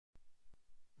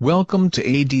Welcome to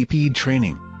ADP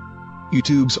Training,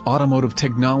 YouTube's automotive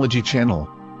technology channel.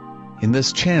 In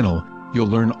this channel, you'll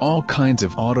learn all kinds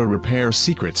of auto repair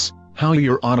secrets, how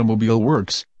your automobile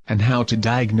works, and how to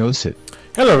diagnose it.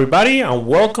 Hello everybody and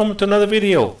welcome to another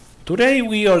video. Today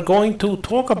we are going to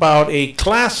talk about a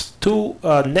Class 2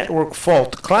 network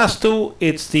fault. Class 2,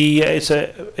 it's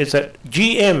a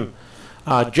GM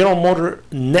General Motor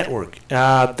network.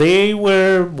 They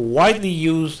were widely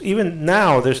used, even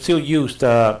now they're still used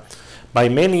by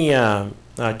many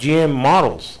GM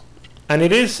models. And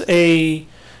it is a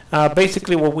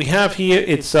basically what we have here.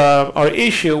 It's our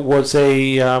issue was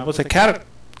a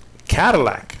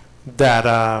Cadillac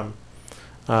that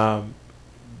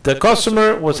the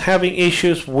customer was having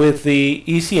issues with the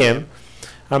ECM,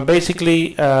 and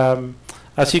basically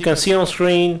as you can see on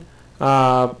screen,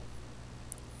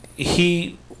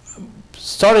 he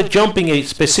started jumping a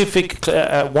specific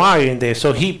wire in there.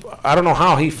 So I don't know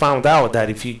how he found out that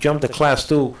if you jump the Class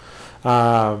 2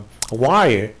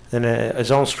 wire, then it's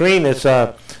on screen, it's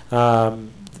the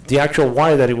actual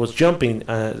wire that he was jumping,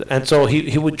 and so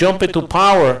he would jump it to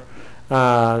power,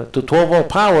 to 12-volt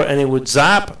power, and it would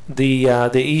zap the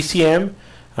ECM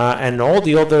and all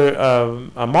the other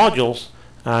modules,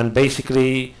 and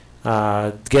basically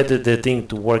get the thing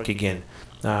to work again.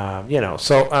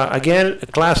 So again,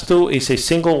 Class 2 is a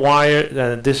single wire.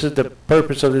 This is the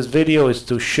purpose of this video, is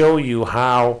to show you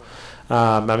how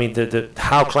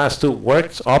how Class 2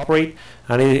 works, operate,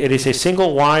 and it is a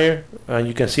single wire.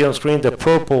 You can see on screen the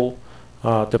purple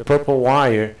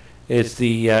wire is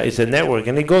the network,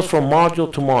 and it goes from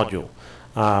module to module.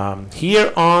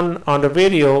 Here on the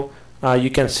video, you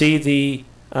can see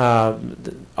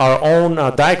our own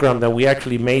diagram that we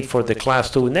actually made for the Class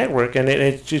 2 network, and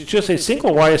it's just a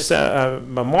single wire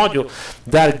module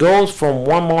that goes from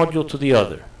one module to the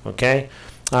other. Okay,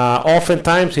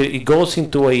 oftentimes it goes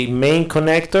into a main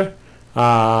connector,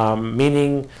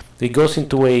 meaning it goes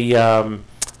into a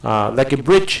like a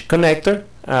bridge connector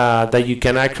that you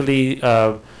can actually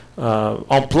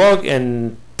unplug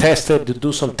and test it, to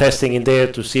do some testing in there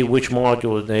to see which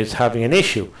module is having an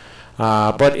issue.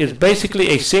 But it's basically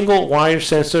a single wire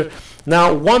sensor.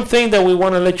 Now, one thing that we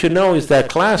want to let you know is that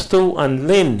Class 2 and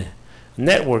LIN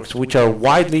networks, which are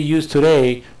widely used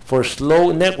today for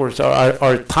slow networks,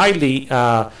 are tightly,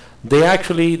 they're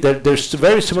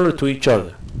very similar to each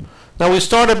other. Now, we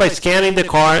started by scanning the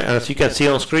car, and as you can see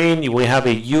on screen, we have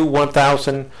a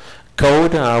U1000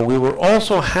 code. We were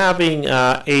also having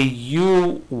a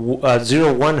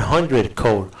U0100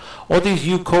 code. All these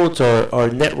U codes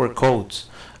are network codes.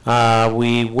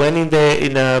 We went in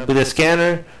there with a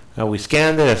scanner. We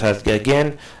scanned it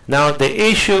again. Now the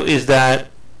issue is that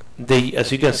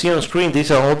as you can see on screen,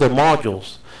 these are all the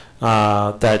modules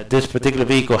that this particular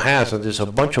vehicle has, and there's a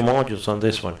bunch of modules on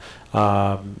this one,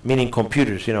 meaning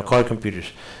computers, car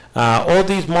computers. All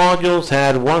these modules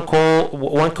had one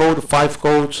code, 5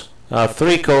 codes,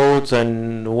 3 codes,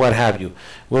 and what have you.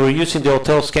 We were using the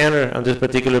hotel scanner on this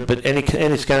particular, but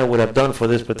any scanner would have done for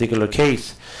this particular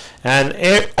case. And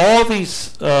all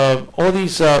these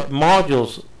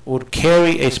modules would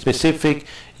carry a specific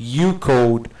U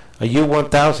code, a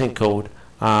U1000 code,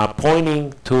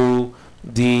 pointing to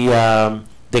the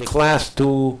Class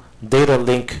 2 data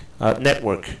link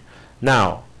network.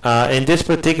 Now, in this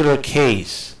particular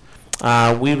case,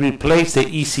 we replaced the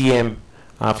ECM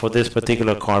for this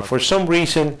particular car. For some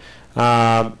reason,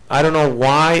 I don't know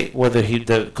why, whether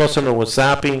the customer was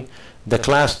zapping the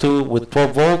Class 2 with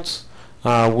 12 volts,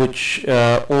 and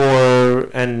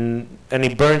he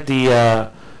burned the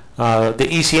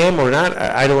ECM or not.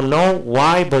 I don't know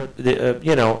why, but the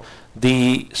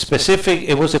specific,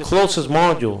 it was the closest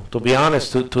module, to be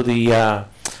honest, to the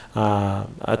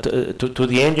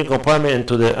engine compartment and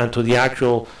to the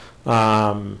actual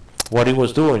what he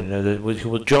was doing. He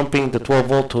was jumping the 12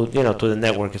 volt to the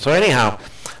network. So anyhow,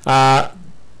 the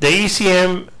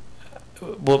ECM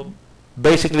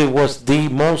basically was the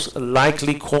most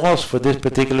likely cause for this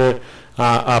particular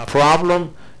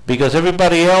problem, because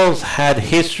everybody else had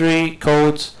history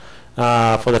codes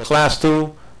for the Class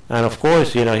 2, and of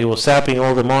course, he was zapping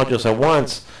all the modules at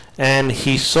once, and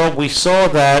we saw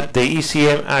that the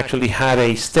ECM actually had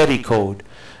a steady code,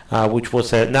 which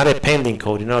was not a pending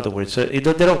code. In other words, they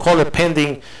don't call it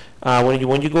pending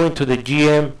when you go into the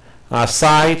GM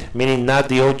side, meaning not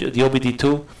the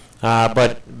OBD-II.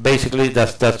 But basically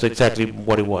that's exactly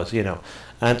what it was,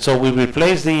 and so we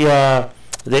replaced the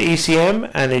ECM,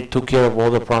 and it took care of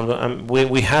all the problems.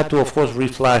 We had to, of course,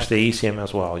 reflash the ECM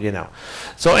as well,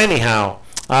 So anyhow,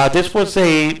 this was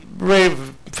a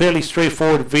fairly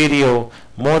straightforward video,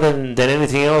 more than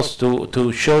anything else,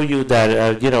 to show you that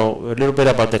a little bit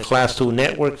about the Class 2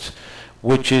 networks,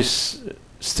 which is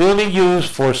still in use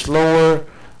for slower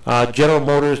General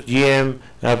Motors GM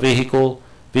vehicles.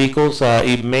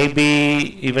 It may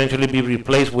be eventually be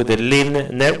replaced with the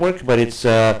LIN network, but it's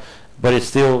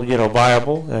still, you know,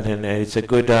 viable, and it's a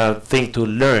good thing to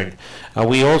learn.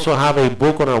 We also have a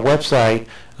book on our website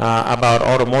about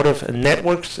automotive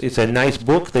networks. It's a nice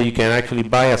book that you can actually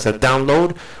buy as a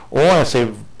download or as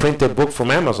a printed book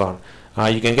from Amazon.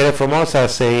 You can get it from us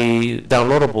as a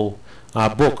downloadable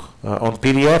book on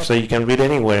PDF, so you can read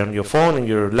anywhere on your phone, and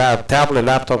your tablet,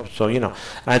 laptop. So, you know,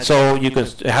 and so you can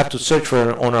have to search for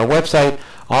it on our website,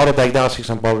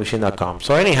 autodiagnosticsandpublishing.com.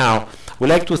 So anyhow, we'd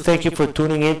like to thank you for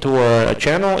tuning in to our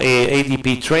channel,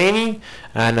 ADP Training,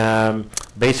 and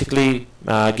basically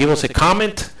give us a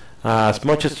comment. As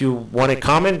much as you want to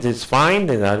comment, it's fine,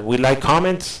 and we like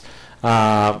comments.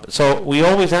 So we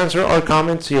always answer our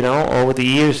comments, you know, over the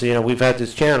years, you know, we've had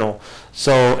this channel.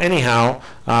 So anyhow,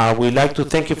 we'd like to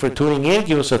thank you for tuning in.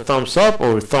 Give us a thumbs up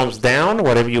or thumbs down,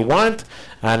 whatever you want,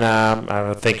 and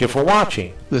thank you for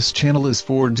watching. This channel is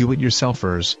for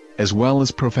do-it-yourselfers, as well as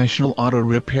professional auto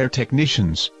repair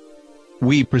technicians.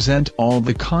 We present all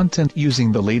the content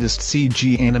using the latest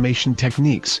CG animation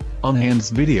techniques,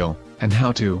 enhanced video, and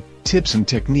how-to tips and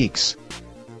techniques.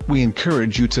 We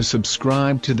encourage you to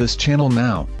subscribe to this channel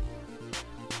now.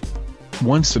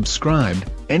 Once subscribed,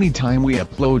 anytime we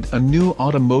upload a new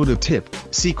automotive tip,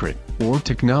 secret, or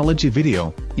technology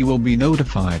video, you will be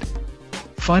notified.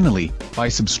 Finally, by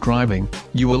subscribing,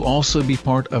 you will also be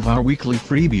part of our weekly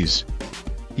freebies.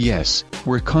 Yes,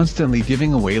 we're constantly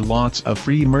giving away lots of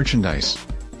free merchandise.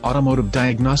 Automotive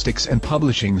Diagnostics and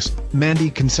Publishing's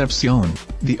Mandy Concepcion,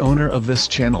 the owner of this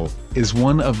channel, is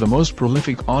one of the most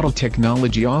prolific auto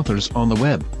technology authors on the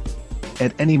web.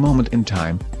 At any moment in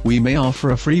time, we may offer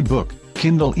a free book,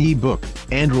 Kindle e-book,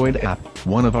 Android app,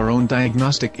 one of our own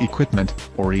diagnostic equipment,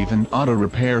 or even auto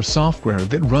repair software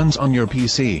that runs on your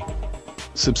PC.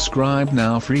 Subscribe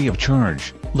now free of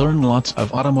charge, learn lots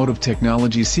of automotive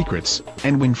technology secrets,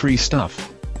 and win free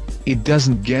stuff. It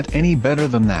doesn't get any better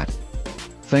than that.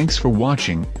 Thanks for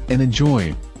watching, and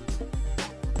enjoy.